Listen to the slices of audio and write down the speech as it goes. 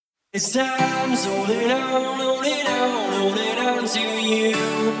It's time, so hold it on, hold it on, hold it on to you.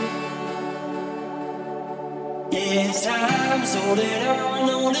 Yeah, it's time, so hold it on,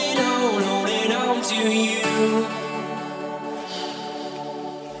 hold it on, hold it on to you.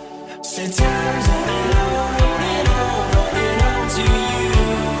 It's time, so hold it on, hold it on, hold it on to you.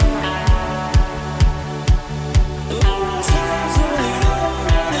 Oh, it's time, so hold it on,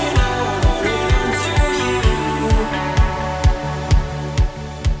 hold it on, hold it on to you.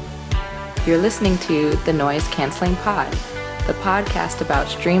 You're listening to the Noise Canceling Pod, the podcast about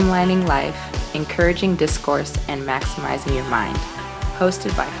streamlining life, encouraging discourse, and maximizing your mind.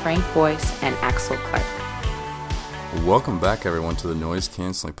 Hosted by Frank Boyce and Axel Clark. Welcome back, everyone, to the Noise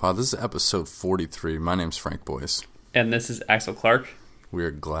Canceling Pod. This is episode 43. My name's Frank Boyce. And this is Axel Clark. We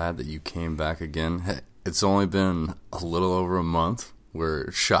are glad that you came back again. Hey, it's only been a little over a month.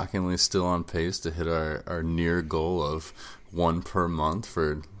 We're shockingly still on pace to hit our near goal of one per month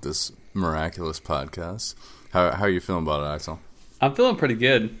for this miraculous podcast. How are you feeling about it, Axel? I'm feeling pretty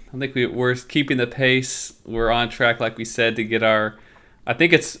good. I think we're keeping the pace. We're on track, like we said, to get our... I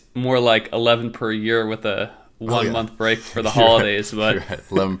think it's more like 11 per year with a one-month break for the holidays. Right. But You're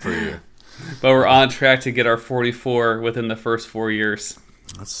right. 11 per year. But we're on track to get our 44 within the first 4 years.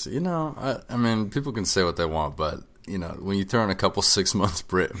 That's, I mean, people can say what they want, but, when you throw in a couple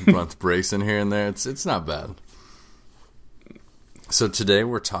 6-month month breaks in here and there, it's not bad. So today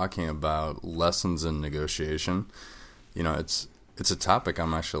we're talking about lessons in negotiation. It's a topic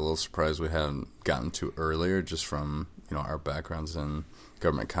I'm actually a little surprised we hadn't gotten to earlier, just from our backgrounds in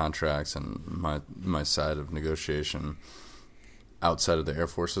government contracts and my side of negotiation outside of the Air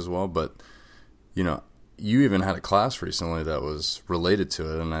Force as well. But you even had a class recently that was related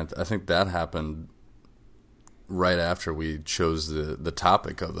to it, and I think that happened right after we chose the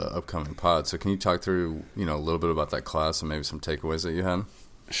topic of the upcoming pod. So can you talk through a little bit about that class and maybe some takeaways that you had?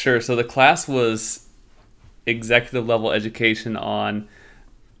 Sure. So the class was executive level education on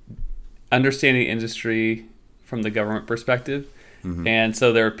understanding industry from the government perspective. Mm-hmm. And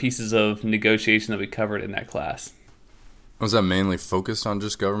so there are pieces of negotiation that we covered in that class. Was that mainly focused on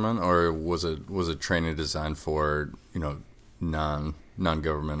just government, or was it training designed for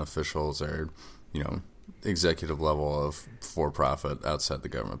non-government officials or executive level of for-profit outside the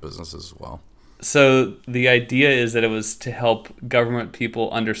government business as well? So the idea is that it was to help government people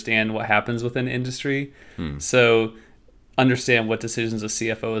understand what happens within industry. So understand what decisions a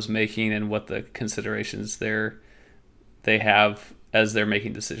CFO is making and what the considerations they have as they're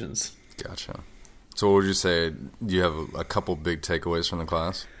making decisions. Gotcha. So what would you say, do you have a couple big takeaways from the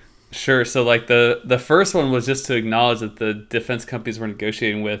class? Sure. So like the first one was just to acknowledge that the defense companies we're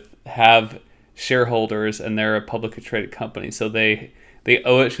negotiating with have shareholders, and they're a publicly traded company. So they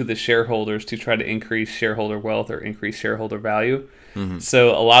owe it to the shareholders to try to increase shareholder wealth or increase shareholder value. Mm-hmm.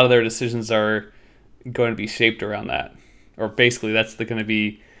 So a lot of their decisions are going to be shaped around that. Or basically that's going to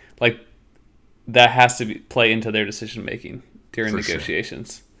be like, that has to play into their decision making during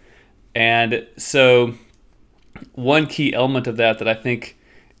negotiations. Sure. And so one key element of that I think,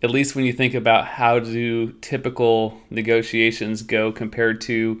 at least when you think about how do typical negotiations go compared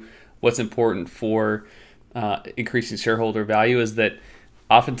to what's important for increasing shareholder value, is that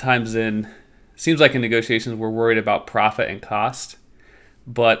oftentimes seems like in negotiations we're worried about profit and cost,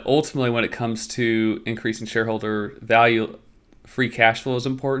 but ultimately when it comes to increasing shareholder value, free cash flow is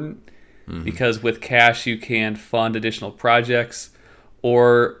important. Mm-hmm. Because with cash you can fund additional projects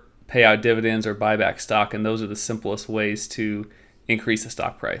or pay out dividends or buy back stock, and those are the simplest ways to increase the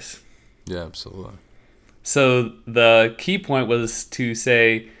stock price. Yeah, absolutely. So the key point was to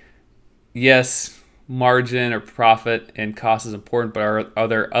say, yes, margin or profit and cost is important, but are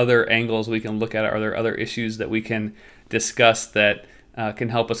there other angles we can look at? Are there other issues that we can discuss that can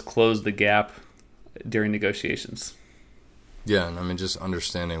help us close the gap during negotiations? Yeah, and I mean, just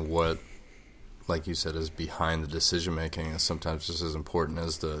understanding what, like you said, is behind the decision making is sometimes just as important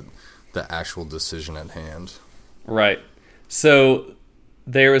as the actual decision at hand. Right. So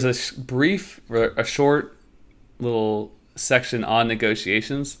there was a short little section on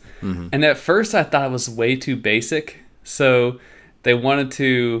negotiations. Mm-hmm. And at first I thought it was way too basic. So they wanted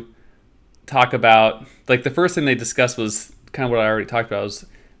to talk about, like, the first thing they discussed was kind of what I already talked about, was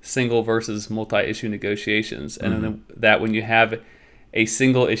single versus multi-issue negotiations. And mm-hmm. then that when you have a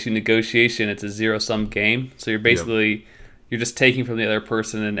single issue negotiation, it's a zero-sum game. So you're basically, you're just taking from the other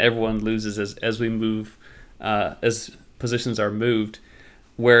person, and everyone loses as we move, as positions are moved.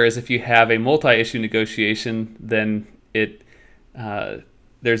 Whereas if you have a multi-issue negotiation, then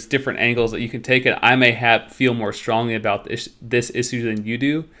there's different angles that you can take it. I may feel more strongly about this issue than you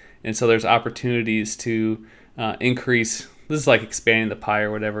do, and so there's opportunities to increase this is like expanding the pie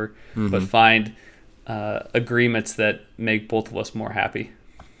or whatever, but find agreements that make both of us more happy.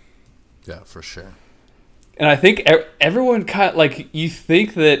 Yeah, for sure. And I think everyone kind of, like, you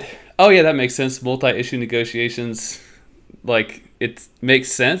think that, oh yeah, that makes sense, multi-issue negotiations, like, it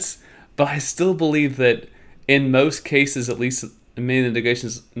makes sense, but I still believe that in most cases, at least in many of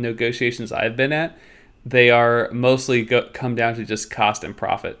the negotiations I've been at, they are mostly come down to just cost and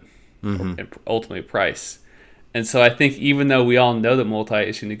profit, and ultimately price. And so I think even though we all know that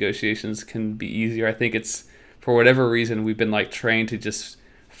multi-issue negotiations can be easier, I think it's, for whatever reason, we've been like trained to just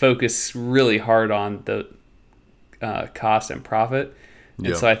focus really hard on the cost and profit.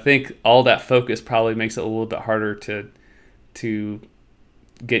 And so I think all that focus probably makes it a little bit harder to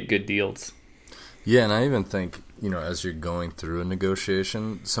get good deals. Yeah, and I even think, as you're going through a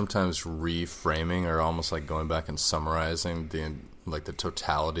negotiation, sometimes reframing or almost like going back and summarizing the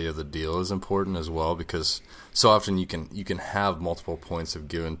totality of the deal is important as well, because so often you can have multiple points of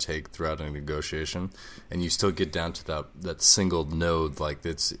give and take throughout a negotiation, and you still get down to that single node, like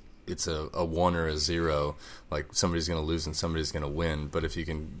it's a 1 or a 0, like somebody's going to lose and somebody's going to win. But if you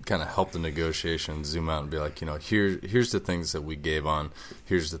can kind of help the negotiation zoom out and be like, here's the things that we gave on,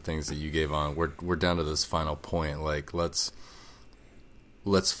 here's the things that you gave on, we're down to this final point, like let's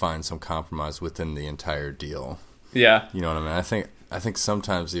find some compromise within the entire deal. Yeah. You know what I mean? I think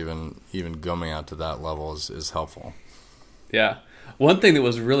sometimes even going out to that level is helpful. Yeah. One thing that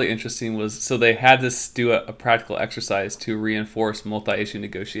was really interesting was, so they had us do a practical exercise to reinforce multi-issue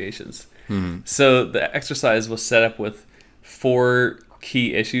negotiations. So the exercise was set up with 4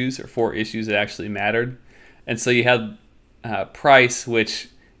 key issues, or 4 issues that actually mattered. And so you had price, which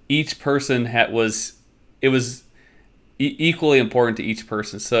each person was equally important to each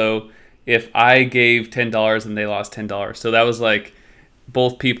person. So if I gave $10 and they lost $10, so that was like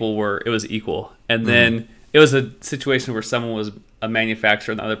both people it was equal. And then it was a situation where someone was a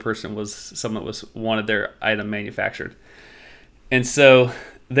manufacturer and the other person was someone that wanted their item manufactured. And so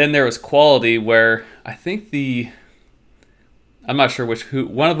then there was quality, where I think I'm not sure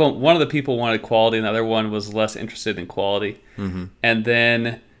one of the people wanted quality and the other one was less interested in quality. And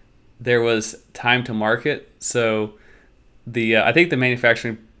then there was time to market. So I think the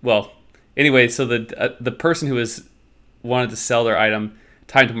manufacturing, so the person who wanted to sell their item,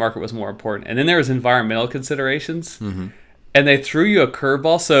 time to market was more important. And then there was environmental considerations. And they threw you a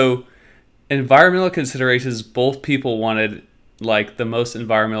curveball. So environmental considerations, both people wanted like the most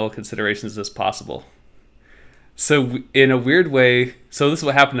environmental considerations as possible. So in a weird way, so this is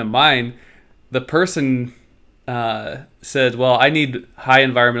what happened to mine. The person said, well, I need high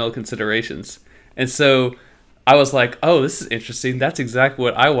environmental considerations. And so I was like, oh, this is interesting. That's exactly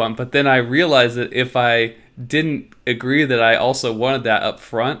what I want. But then I realized that if I didn't agree that I also wanted that up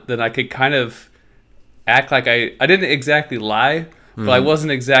front, then I could kind of act like I didn't exactly lie, but I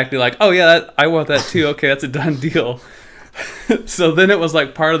wasn't exactly like, oh yeah, I want that too. Okay, that's a done deal. So then it was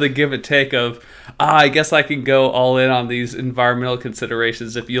like part of the give and take of, I guess I can go all in on these environmental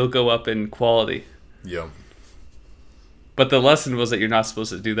considerations if you'll go up in quality. Yeah. But the lesson was that you're not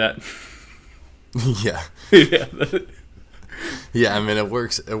supposed to do that. Yeah. Yeah. Yeah, I mean it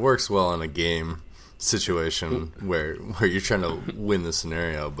works well in a game situation where you're trying to win the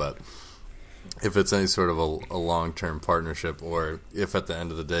scenario, but if it's any sort of a long-term partnership, or if at the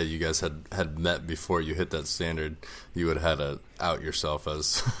end of the day you guys had met before you hit that standard, you would have had to out yourself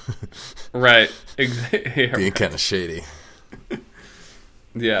as right, exactly, being kind of shady.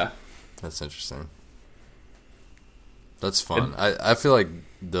 Yeah, that's interesting. That's fun. I feel like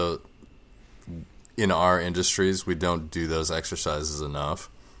in our industries we don't do those exercises enough.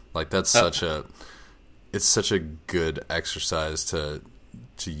 Like that's such a good exercise to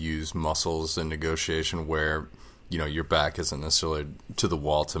use muscles in negotiation, where your back isn't necessarily to the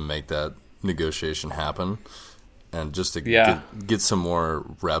wall to make that negotiation happen, and just to get some more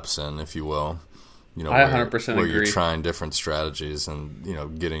reps in, if you will. I 100% where agree. You're trying different strategies and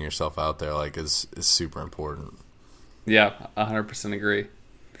getting yourself out there is super important. Yeah, 100% agree.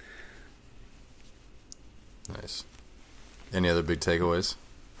 Nice. Any other big takeaways?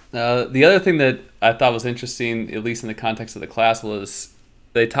 The other thing that I thought was interesting, at least in the context of the class, was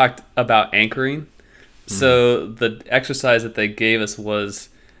they talked about anchoring. So the exercise that they gave us was,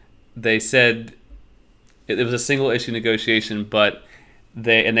 they said it was a single issue negotiation, but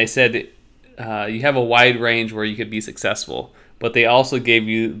they said you have a wide range where you could be successful, but they also gave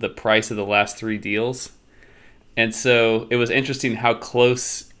you the price of the last 3 deals. And so it was interesting how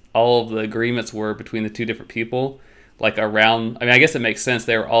close all of the agreements were between the 2 different people. Like around, I guess it makes sense.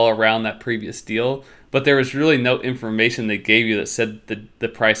 They were all around that previous deal, but there was really no information they gave you that said the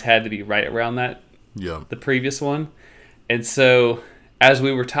price had to be right around that, the previous one. And so as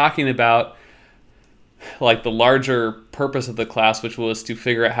we were talking about like the larger purpose of the class, which was to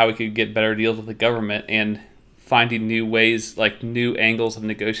figure out how we could get better deals with the government and finding new ways, like new angles of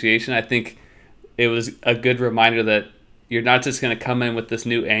negotiation, I think it was a good reminder that you're not just going to come in with this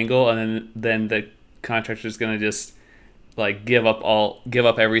new angle and then the contractor is going to just like give up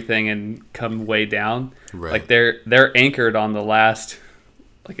everything and come way down. Right. Like they're anchored on the last,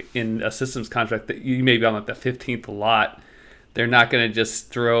 like in a systems contract that you may be on like the 15th lot. They're not going to just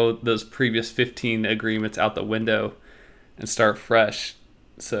throw those previous 15 agreements out the window and start fresh.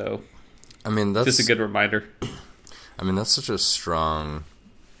 So, I mean, that's just a good reminder. I mean, that's such a strong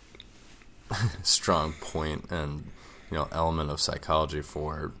point and, you know, element of psychology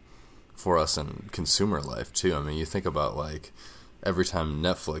for us in consumer life too. I mean, you think about like every time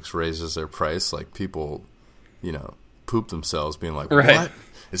Netflix raises their price, like people, you know, poop themselves being like, right. What?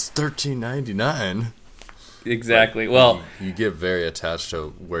 It's $13.99. Exactly. Like, well, you get very attached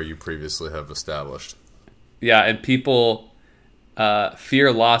to where you previously have established. Yeah, and people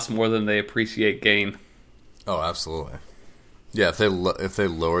fear loss more than they appreciate gain. Oh, absolutely. Yeah, if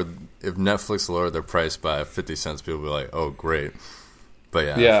Netflix lowered their price by 50 cents, people would be like, "Oh, great." But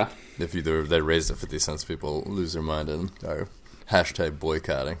yeah. If they raised it 50 cents, people lose their mind and are hashtag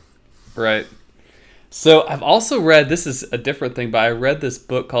boycotting. Right. So I've also read, this is a different thing, but I read this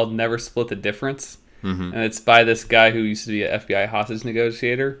book called Never Split the Difference. Mm-hmm. And it's by this guy who used to be an FBI hostage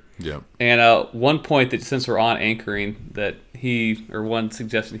negotiator. Yeah. And one point that, since we're on anchoring, one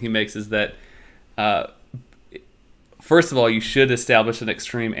suggestion he makes is that, first of all, you should establish an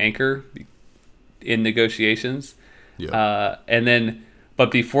extreme anchor in negotiations. Yeah. But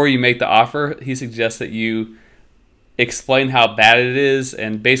before you make the offer, he suggests that you explain how bad it is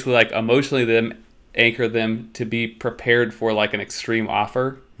and basically like emotionally anchor them to be prepared for like an extreme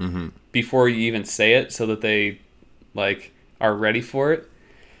offer before you even say it, so that they like are ready for it.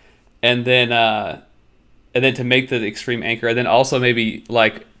 And then to make the extreme anchor, and then also maybe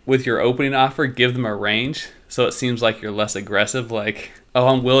like with your opening offer, give them a range so it seems like you're less aggressive. Like, oh,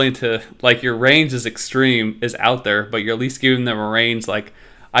 I'm willing to, like, your range is extreme, is out there, but you're at least giving them a range. Like,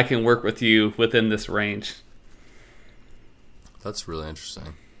 I can work with you within this range. That's really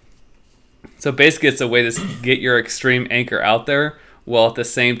interesting. So basically, it's a way to get your extreme anchor out there, while at the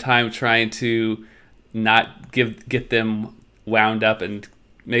same time trying to not get them wound up and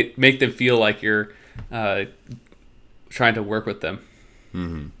make them feel like you're trying to work with them.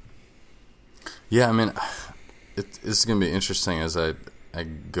 Mm-hmm. Yeah, I mean, it's going to be interesting as I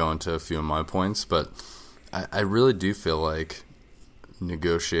go into a few of my points, but I really do feel like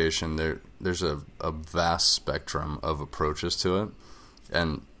negotiation, there's a vast spectrum of approaches to it,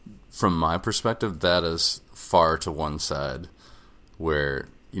 and from my perspective, that is far to one side, where,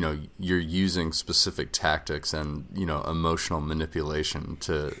 you know, you're using specific tactics and, you know, emotional manipulation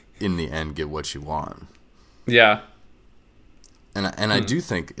to, in the end, get what you want. Yeah. And I do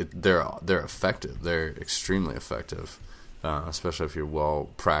think they're effective. They're extremely effective, especially if you're well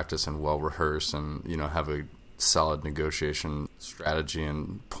practiced and well rehearsed, and, you know, have a solid negotiation strategy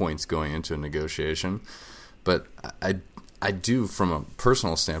and points going into a negotiation. But I do, from a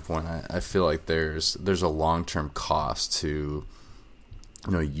personal standpoint, I feel like there's a long-term cost to,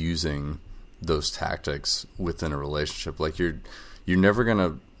 you know, using those tactics within a relationship. Like you're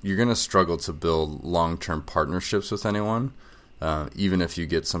gonna struggle to build long-term partnerships with anyone, even if you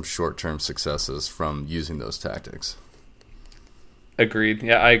get some short-term successes from using those tactics. Agreed.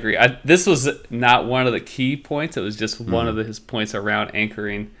 Yeah, I agree. This was not one of the key points. It was just one of his points around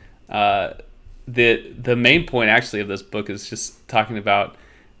anchoring. The main point actually of this book is just talking about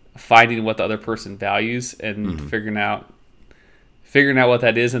finding what the other person values and figuring out what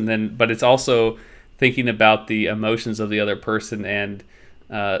that is, but it's also thinking about the emotions of the other person, and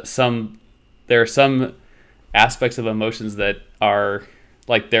there are some aspects of emotions that are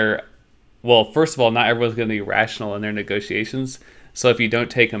like first of all, not everyone's going to be rational in their negotiations. So if you don't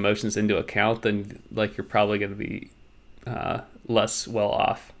take emotions into account, then like you're probably going to be less well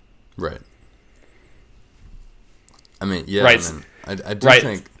off. Right. I mean, yeah. Right. I do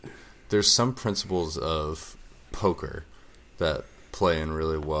think there's some principles of poker that play in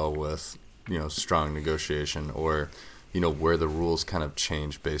really well with, you know, strong negotiation, or, you know, where the rules kind of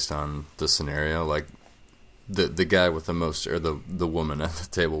change based on the scenario. Like the guy with the most, or the woman at the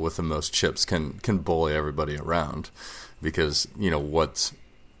table with the most chips can bully everybody around, because, you know, what's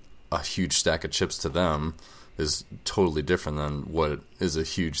a huge stack of chips to them is totally different than what is a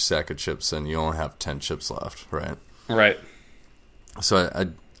huge stack of chips and you only have 10 chips left, right? Right. So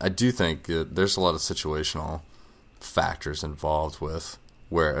I do think there's a lot of situational factors involved with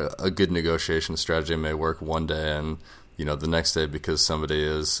where a good negotiation strategy may work one day and the next day because somebody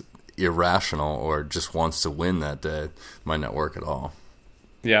is irrational or just wants to win that day might not work at all.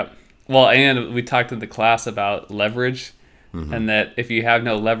 Yeah. Well, and we talked in the class about leverage, and that if you have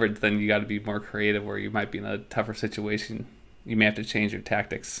no leverage, then you got to be more creative, or you might be in a tougher situation. You may have to change your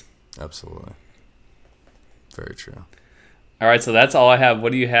tactics. Absolutely. Very true. All right, so that's all I have.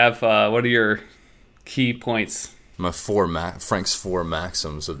 What do you have? What are your key points? My Frank's 4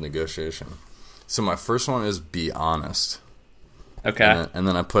 maxims of negotiation. So my first one is be honest. Okay. And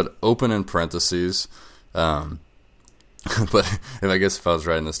then I put open in parentheses. But if I was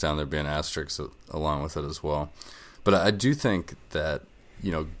writing this down, there'd be an asterisk along with it as well. But I do think that,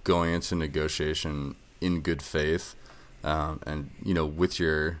 going into negotiation in good faith, and, with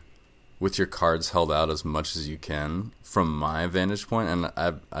your cards held out as much as you can from my vantage point, and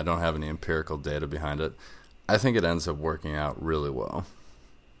I don't have any empirical data behind it, I think it ends up working out really well.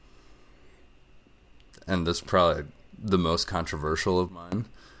 And that's probably the most controversial of mine.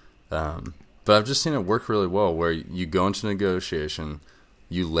 But I've just seen it work really well, where you go into negotiation,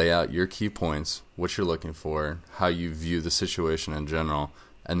 you lay out your key points, what you're looking for, how you view the situation in general,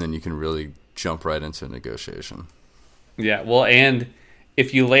 and then you can really jump right into a negotiation. Yeah, well, and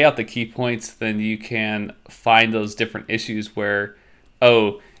if you lay out the key points, then you can find those different issues where,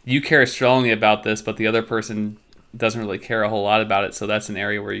 you care strongly about this, but the other person doesn't really care a whole lot about it, so that's an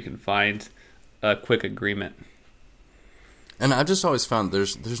area where you can find a quick agreement. And I've just always found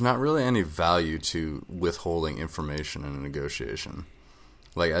there's not really any value to withholding information in a negotiation.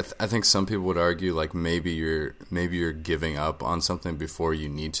 Like I think some people would argue like maybe you're giving up on something before you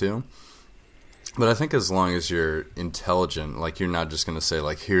need to. But I think as long as you're intelligent, like you're not just going to say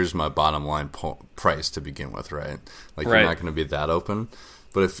like here's my bottom line price to begin with, right? Like right. You're not going to be that open.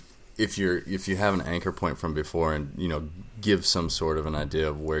 But if you have an anchor point from before and give some sort of an idea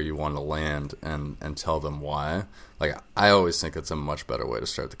of where you want to land and tell them why, like I always think it's a much better way to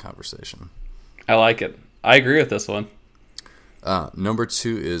start the conversation. I like it. I agree with this one. Number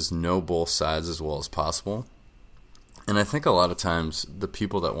 2 is know both sides as well as possible. And I think a lot of times the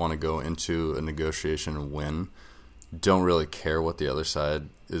people that want to go into a negotiation and win don't really care what the other side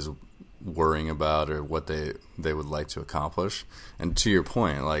is worrying about or what they would like to accomplish. And to your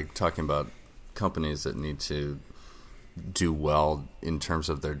point, like talking about companies that need to do well in terms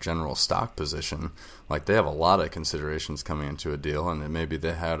of their general stock position, like they have a lot of considerations coming into a deal, and then maybe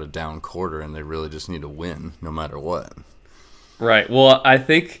they had a down quarter and they really just need to win no matter what. Right. Well, I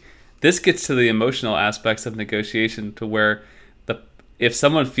think this gets to the emotional aspects of negotiation, to where if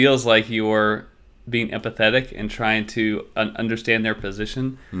someone feels like you're being empathetic and trying to understand their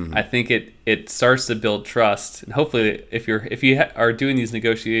position, I think it starts to build trust. And hopefully, if you are doing these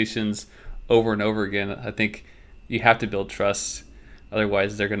negotiations over and over again, I think you have to build trust.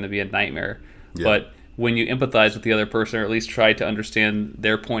 Otherwise, they're going to be a nightmare. Yeah. But when you empathize with the other person, or at least try to understand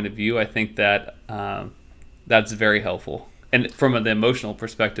their point of view, I think that that's very helpful. And from the emotional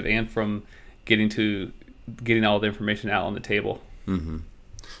perspective, and from getting all the information out on the table. Mm-hmm.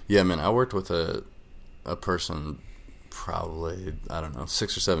 Yeah, man, I worked with a person probably,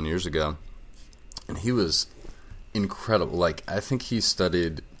 6 or 7 years ago, and he was incredible. Like, I think he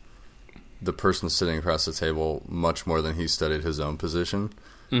studied the person sitting across the table much more than he studied his own position,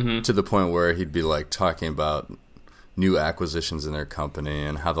 to the point where he'd be like talking about new acquisitions in their company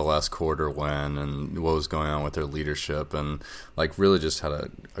and how the last quarter went and what was going on with their leadership, and like really just had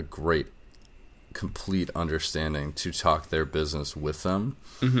a great complete understanding to talk their business with them.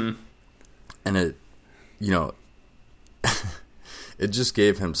 And it it just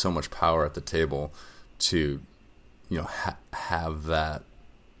gave him so much power at the table to have that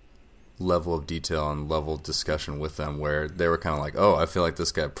level of detail and level of discussion with them, where they were kind of like, I feel like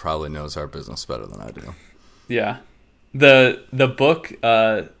this guy probably knows our business better than I do. Yeah. The book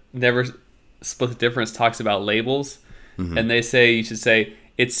Never Split the Difference talks about labels, and they say you should say,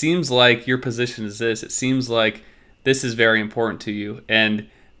 it seems like your position is this. It seems like this is very important to you. And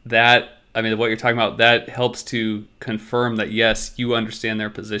that, what you're talking about, that helps to confirm that, yes, you understand their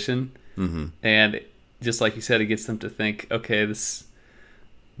position. And just like you said, it gets them to think, okay, it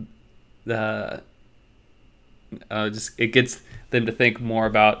gets them to think more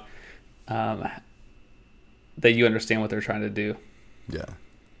about that you understand what they're trying to do. Yeah,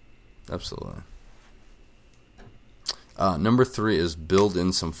 absolutely. Number 3 is build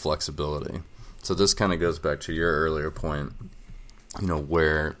in some flexibility. So this kind of goes back to your earlier point,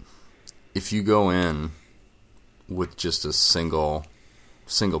 where if you go in with just a single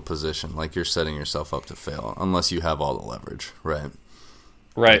position, like you're setting yourself up to fail unless you have all the leverage, right?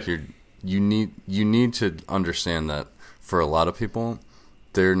 Right. Like you need to understand that for a lot of people,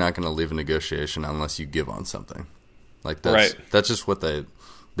 they're not going to leave a negotiation unless you give on something. Like Right. that's just what they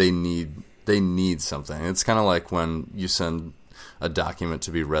need. They need something. It's kind of like when you send a document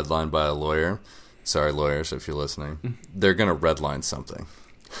to be redlined by a lawyer. Sorry, lawyers, if you're listening. They're gonna redline something.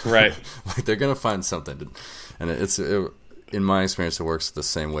 Right. Like they're gonna find something, and in my experience, it works the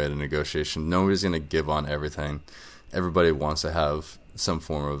same way at a negotiation. Nobody's gonna give on everything. Everybody wants to have some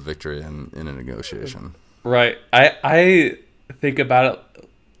form of victory in a negotiation. Right. I think about it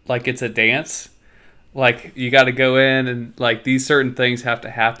like it's a dance. Like you got to go in and like these certain things have to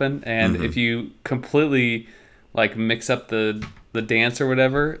happen, and if you completely like mix up the dance or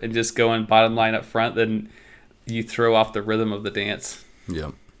whatever and just go in bottom line up front, then you throw off the rhythm of the dance.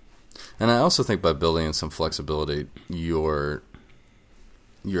 Yeah. And I also think by building in some flexibility, you're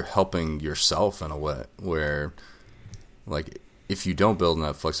helping yourself in a way where, like, if you don't build in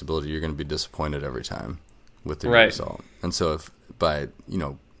that flexibility, you're going to be disappointed every time with the result. And so if by,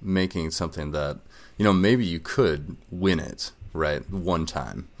 making something that, maybe you could win it, right, one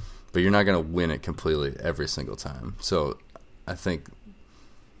time, but you're not going to win it completely every single time. So I think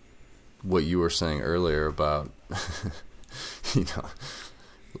what you were saying earlier about,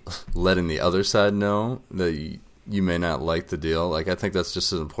 letting the other side know that you may not like the deal, like I think that's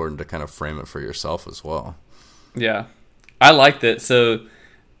just as important to kind of frame it for yourself as well. Yeah. I like that. So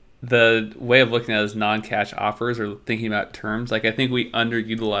the way of looking at it is non-cash offers or thinking about terms. Like I think we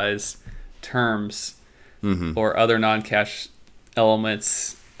underutilize terms or other non-cash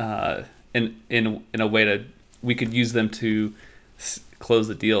elements in a way that we could use them to close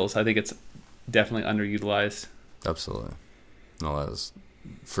the deals. I think it's definitely underutilized. Absolutely. No, that is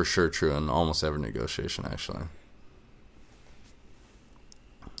for sure true in almost every negotiation, actually.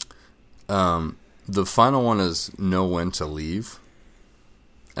 The final one is know when to leave.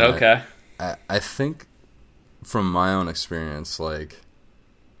 And okay. I think from my own experience, like,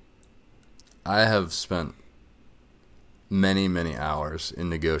 I have spent many, many hours in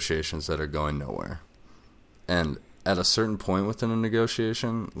negotiations that are going nowhere. And at a certain point within a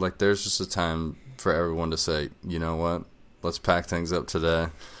negotiation, like, there's just a time for everyone to say, you know what, let's pack things up today.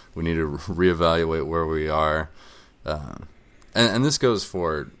 We need to reevaluate where we are. And this goes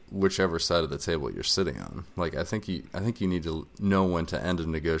for whichever side of the table you're sitting on. Like, I think you need to know when to end a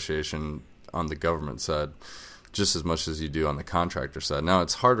negotiation on the government side just as much as you do on the contractor side. Now,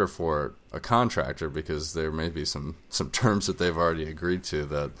 it's harder for a contractor because there may be some terms that they've already agreed to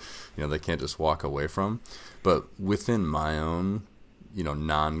that, they can't just walk away from. But within my own,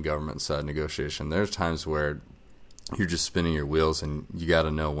 non-government side negotiation, there's times where you're just spinning your wheels and you got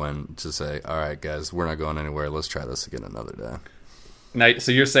to know when to say, all right, guys, we're not going anywhere. Let's try this again another day. Now,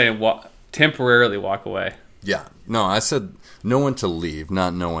 so you're saying temporarily walk away. Yeah. No, I said know when to leave,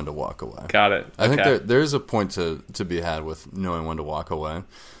 not know when to walk away. Got it. I think there's a point to be had with knowing when to walk away.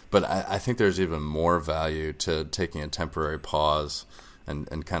 But I think there's even more value to taking a temporary pause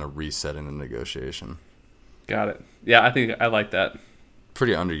and kind of resetting the negotiation. Got it. Yeah, I think I like that.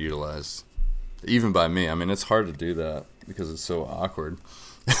 Pretty underutilized. Even by me. I mean, it's hard to do that because it's so awkward.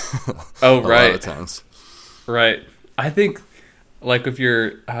 Oh, right. right. A lot of times. Right. I think, like, if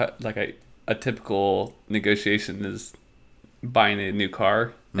you're, like, a typical negotiation is buying a new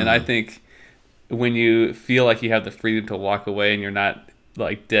car. And I think when you feel like you have the freedom to walk away and you're not,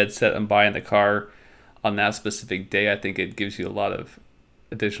 like, dead set on buying the car on that specific day, I think it gives you a lot of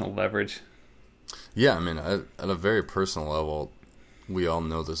additional leverage. Yeah, I mean, at a very personal level, we all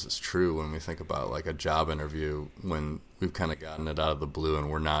know this is true when we think about, like, a job interview when we've kind of gotten it out of the blue and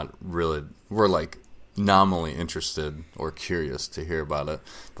we're like nominally interested or curious to hear about it,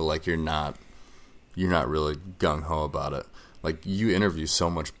 but like you're not really gung-ho about it. Like, you interview so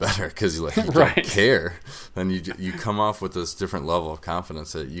much better because you Right. don't care, and you come off with this different level of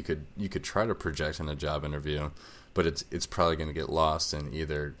confidence that you could try to project in a job interview, but it's probably going to get lost in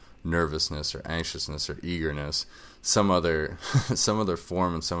either nervousness or anxiousness or eagerness. Some other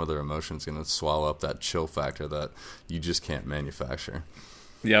form and some other emotion is going to swallow up that chill factor that you just can't manufacture.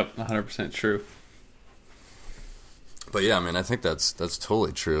 Yep, 100% true. But yeah, I mean, I think that's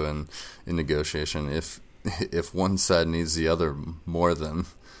totally true in negotiation. If one side needs the other more than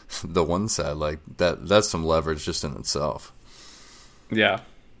the one side, like that's some leverage just in itself. Yeah.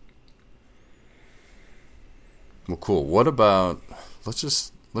 Well, cool. What about let's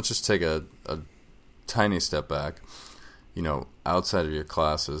just take a tiny step back. Outside of your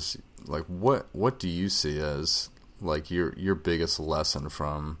classes, like what do you see as like your biggest lesson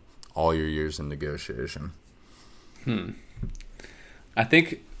from all your years in negotiation? I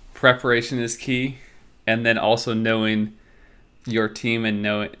think preparation is key, and then also knowing your team and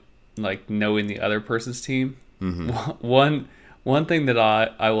knowing the other person's team. One thing that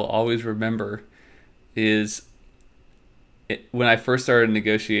I will always remember is when I first started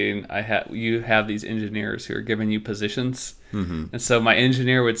negotiating, you have these engineers who are giving you positions, and so my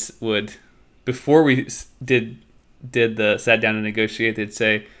engineer would before we did the sat down to negotiate, they'd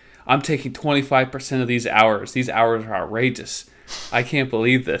say, "I'm taking 25% of these hours. These hours are outrageous. I can't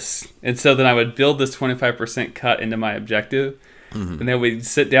believe this." And so then I would build this 25% cut into my objective, and then we'd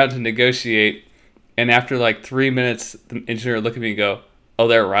sit down to negotiate. And after like 3 minutes, the engineer would look at me and go, "Oh,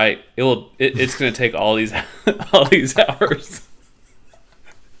 they're right. It's going to take all these hours."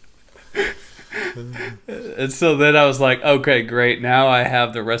 And so then I was like, "Okay, great. Now I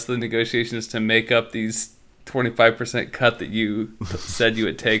have the rest of the negotiations to make up these 25% cut that you said you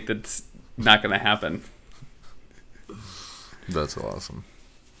would take. That's not going to happen." That's awesome.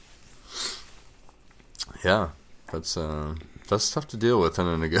 Yeah, that's tough to deal with in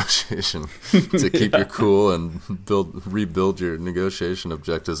a negotiation, to keep your cool and rebuild your negotiation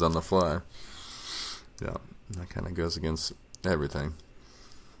objectives on the fly. Yeah, that kind of goes against everything.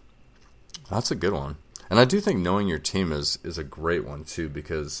 That's a good one. And I do think knowing your team is a great one too,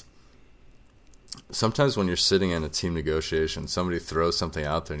 because sometimes when you're sitting in a team negotiation, somebody throws something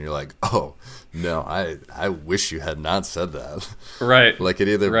out there and you're like, "Oh, no, I wish you had not said that." Right. Like it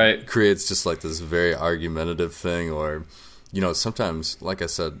either creates just like this very argumentative thing, or, sometimes, like I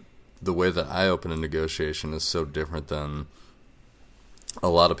said, the way that I open a negotiation is so different than a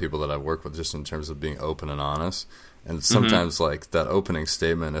lot of people that I work with, just in terms of being open and honest. And sometimes like that opening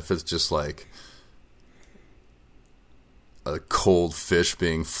statement, if it's just like a cold fish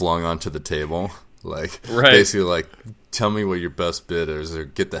being flung onto the table, like basically like, "Tell me what your best bid is, or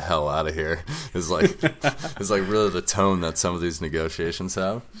get the hell out of here," is like really the tone that some of these negotiations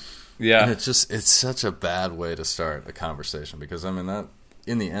have. Yeah. And it's such a bad way to start a conversation, because I mean that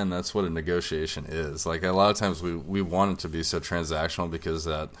in the end, that's what a negotiation is. Like a lot of times we want it to be so transactional because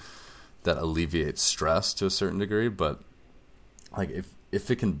that alleviates stress to a certain degree, but like if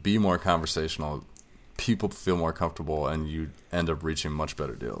it can be more conversational, people feel more comfortable and you end up reaching much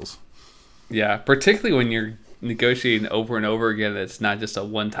better deals. Yeah, particularly when you're negotiating over and over again, it's not just a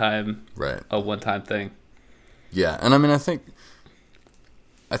one-time thing. Yeah, and I mean I think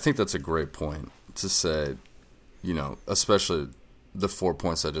that's a great point to say, especially the 4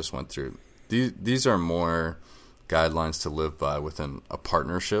 points I just went through. These are more guidelines to live by within a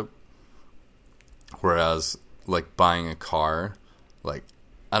partnership, whereas like buying a car, like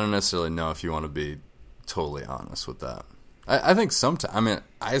I don't necessarily know if you want to be totally honest with that. I think sometimes, I mean,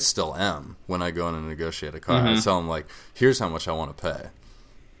 I still am when I go in and negotiate a car. I tell them like, "Here's how much I want to pay."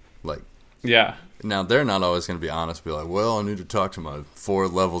 Like, yeah. Now they're not always going to be honest. Be like, "Well, I need to talk to my 4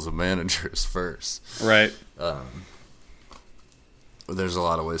 levels of managers first." Right. There's a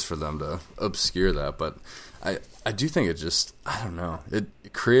lot of ways for them to obscure that, but I do think I don't know.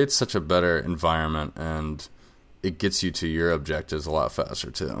 It creates such a better environment, and it gets you to your objectives a lot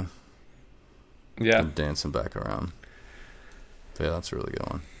faster too. Yeah. Than dancing back around. But yeah, that's a really good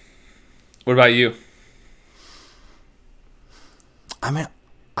one. What about you? I mean,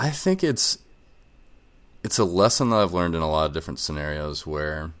 I think it's a lesson that I've learned in a lot of different scenarios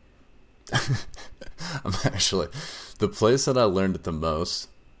where I'm actually, the place that I learned it the most,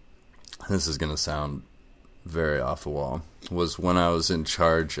 this is going to sound very off the wall, was when I was in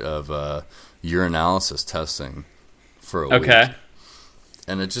charge of urinalysis testing for a week.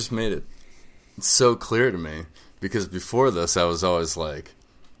 And it just made it so clear to me, because before this I was always like,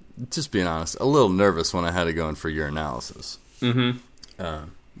 just being honest, a little nervous when I had to go in for urinalysis.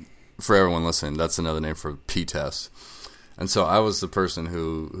 For everyone listening, that's another name for P-test. And so I was the person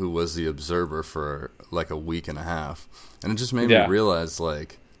who was the observer for like a week and a half. And it just made me realize,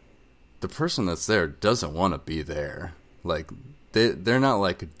 like, the person that's there doesn't want to be there. Like, they're not,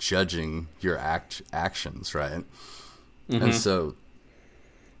 like, judging your actions, right? And so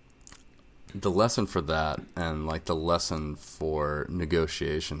the lesson for that, and, like, the lesson for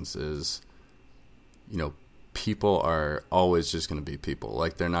negotiations is, people are always just going to be people.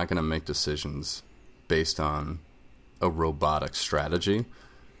 Like, they're not going to make decisions based on a robotic strategy.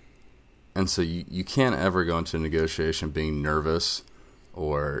 And so you can't ever go into a negotiation being nervous,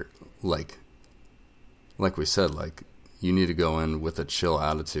 or like we said, like, you need to go in with a chill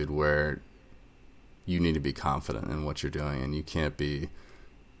attitude where you need to be confident in what you're doing, and you can't be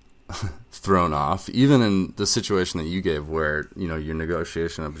thrown off, even in the situation that you gave where, your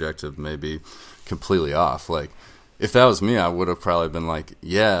negotiation objective may be completely off. Like, if that was me, I would have probably been like, we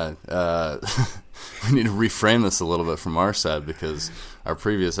need to reframe this a little bit from our side, because our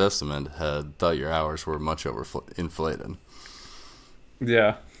previous estimate had thought your hours were much inflated.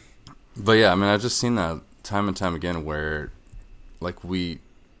 Yeah. But yeah, I mean, I've just seen that time and time again where, like, we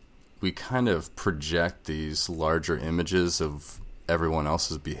we kind of project these larger images of everyone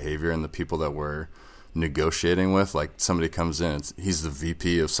else's behavior and the people that we're negotiating with. Like somebody comes in, he's the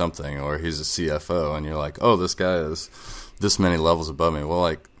VP of something, or he's a CFO, and you're like, oh, this guy is this many levels above me. Well,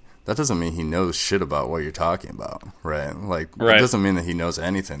 like, that doesn't mean he knows shit about what you're talking about, right? Like, right. It doesn't mean that he knows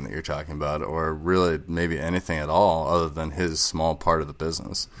anything that you're talking about, or really maybe anything at all other than his small part of the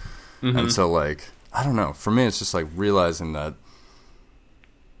business. Mm-hmm. And so, like, I don't know. For me, it's just like realizing that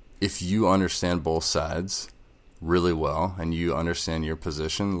if you understand both sides really well and you understand your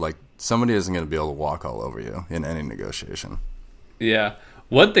position, like, somebody isn't going to be able to walk all over you in any negotiation. Yeah.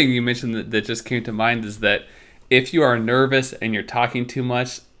 One thing you mentioned that just came to mind is that if you are nervous and you're talking too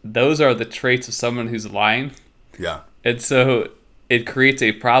much, those are the traits of someone who's lying. Yeah. And so it creates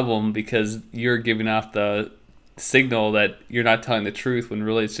a problem because you're giving off the signal that you're not telling the truth when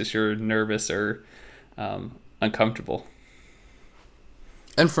really it's just you're nervous or uncomfortable.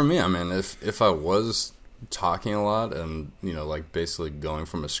 And for me, I mean, if I was talking a lot and, you know, like basically going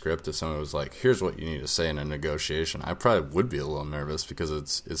from a script, if someone was like, here's what you need to say in a negotiation, I probably would be a little nervous because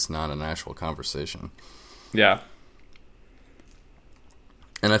it's not an actual conversation. Yeah.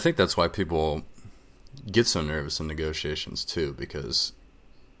 And I think that's why people get so nervous in negotiations too, because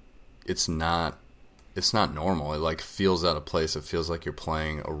it's not normal. It like feels out of place. It feels like you're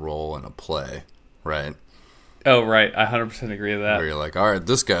playing a role in a play, right? Oh, right. I 100% agree with that. Where you're like, all right,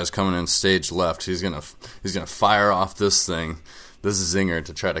 this guy's coming in stage left. He's gonna fire off this zinger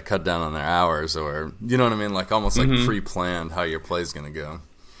to try to cut down on their hours, or you know what I mean? Like almost like pre-planned how your play's gonna go.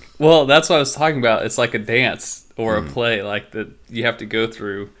 Well, that's what I was talking about. It's like a dance or a play, like that you have to go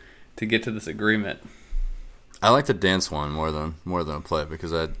through to get to this agreement. I like the dance one more than a play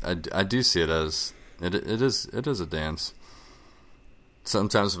because I do see it as it is a dance.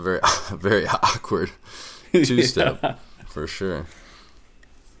 Sometimes very very awkward two-step. Yeah. For sure.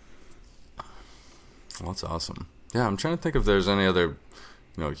 Well, that's awesome. Yeah, I'm trying to think if there's any other,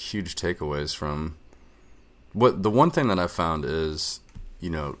 you know, huge takeaways from the one thing that I found is,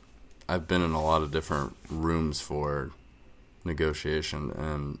 you know, I've been in a lot of different rooms for negotiation,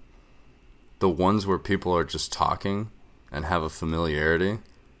 and the ones where people are just talking and have a familiarity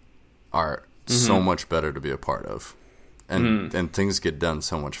are so much better to be a part of, and things get done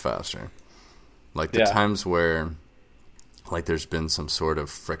so much faster. Like the times where, like, there's been some sort of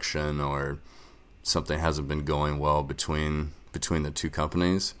friction or something hasn't been going well between the two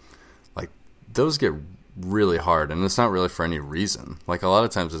companies, like those get really hard, and it's not really for any reason. Like a lot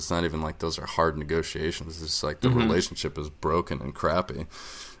of times it's not even like those are hard negotiations. It's just like the relationship is broken and crappy,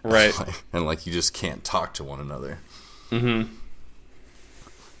 right? and like you just can't talk to one another.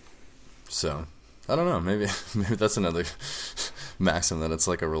 So I don't know, maybe that's another maxim, that it's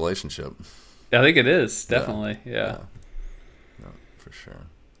like a relationship. I think it is, definitely. Yeah. No, for sure.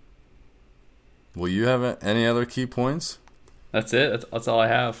 Will you have any other key points? That's it. That's all I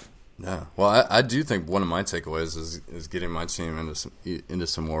have. Yeah. Well, I do think one of my takeaways is getting my team into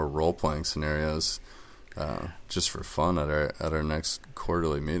some more role playing scenarios, just for fun at our next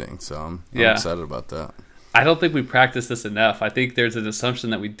quarterly meeting. So I'm excited about that. I don't think we practice this enough. I think there's an assumption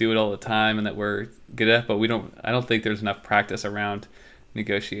that we do it all the time and that we're good at, but I don't think there's enough practice around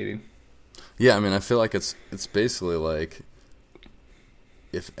negotiating. Yeah, I mean, I feel like it's basically like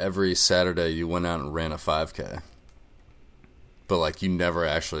if every Saturday you went out and ran a 5K, but like you never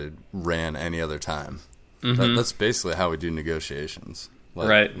actually ran any other time. That's basically how we do negotiations. Like,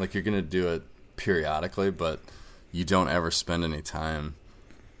 right. Like you're going to do it periodically, but you don't ever spend any time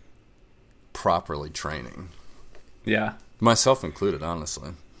properly training. Yeah. Myself included,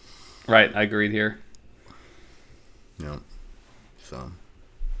 honestly. Right, I agreed here. Yeah. So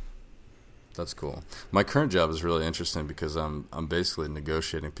that's cool. My current job is really interesting because I'm basically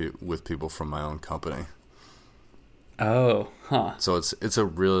negotiating with people from my own company. Oh, huh. So it's a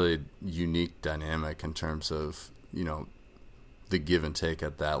really unique dynamic in terms of, you know, the give and take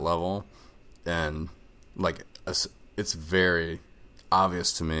at that level, and like it's very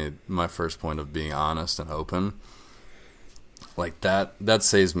obvious to me, my first point of being honest and open. Like that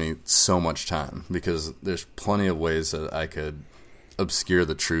saves me so much time because there's plenty of ways that I could obscure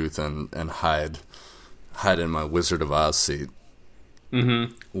the truth and hide in my Wizard of Oz seat.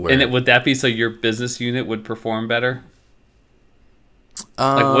 Mm-hmm. And would that be so your business unit would perform better?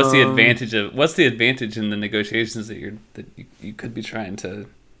 Like, what's the advantage in the negotiations that you could be trying to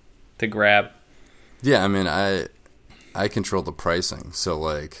grab? Yeah, I mean, I control the pricing, so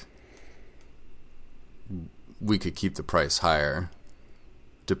like we could keep the price higher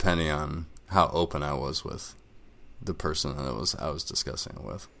depending on how open I was with the person that I was discussing it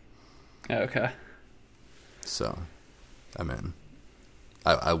with. Okay. So, I mean,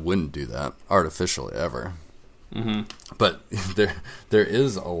 I wouldn't do that artificially ever. Mm-hmm. But there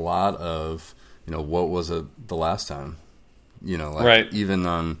is a lot of, what was it the last time? Like right. even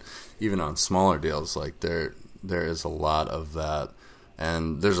on smaller deals, like there is a lot of that.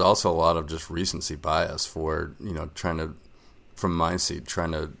 And there's also a lot of just recency bias for, from my seat,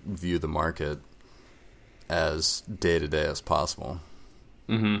 trying to view the market as day-to-day as possible.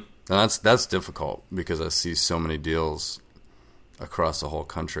 Mm-hmm. And that's difficult because I see so many deals across the whole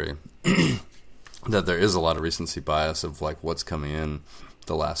country that there is a lot of recency bias of like what's coming in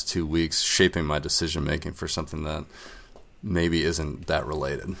the last 2 weeks, shaping my decision-making for something that maybe isn't that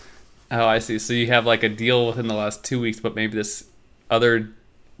related. Oh, I see. So you have like a deal within the last 2 weeks, but maybe this other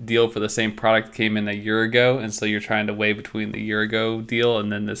deal for the same product came in a year ago, and so you're trying to weigh between the year ago deal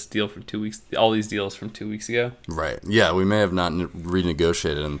and then this deal from 2 weeks, all these deals from 2 weeks ago. Right. Yeah, we may have not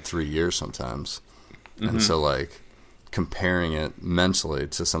renegotiated in 3 years sometimes. Mm-hmm. And so like comparing it mentally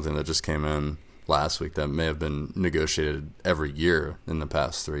to something that just came in last week that may have been negotiated every year in the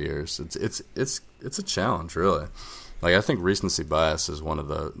past 3 years, it's a challenge, really. Like I think recency bias is one of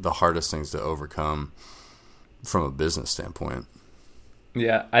the hardest things to overcome from a business standpoint.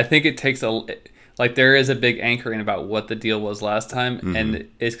 Yeah, I think it takes there is a big anchoring about what the deal was last time, mm-hmm. and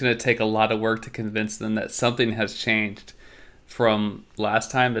it's going to take a lot of work to convince them that something has changed from last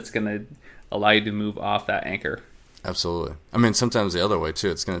time that's going to allow you to move off that anchor. Absolutely. I mean, sometimes the other way, too.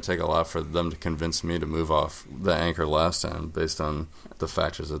 It's going to take a lot for them to convince me to move off the anchor last time based on the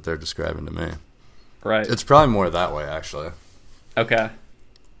factors that they're describing to me. Right. It's probably more that way, actually. Okay.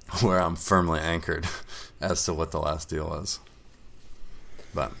 Where I'm firmly anchored as to what the last deal is.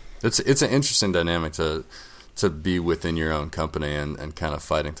 But it's an interesting dynamic to be within your own company and kind of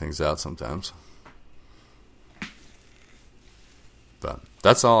fighting things out sometimes. But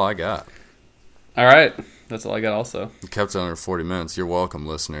that's all I got. All right. That's all I got also. We kept it under 40 minutes. You're welcome,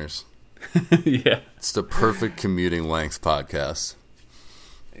 listeners. Yeah. It's the perfect commuting length podcast.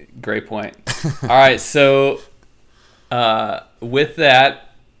 Great point. All right. So with that,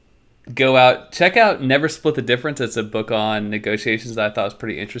 go out, check out Never Split the Difference. It's a book on negotiations that I thought was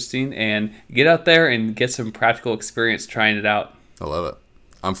pretty interesting. And get out there and get some practical experience trying it out. I love it.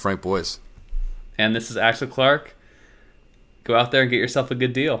 I'm Frank Boyce. And this is Axel Clark. Go out there and get yourself a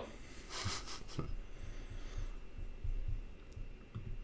good deal.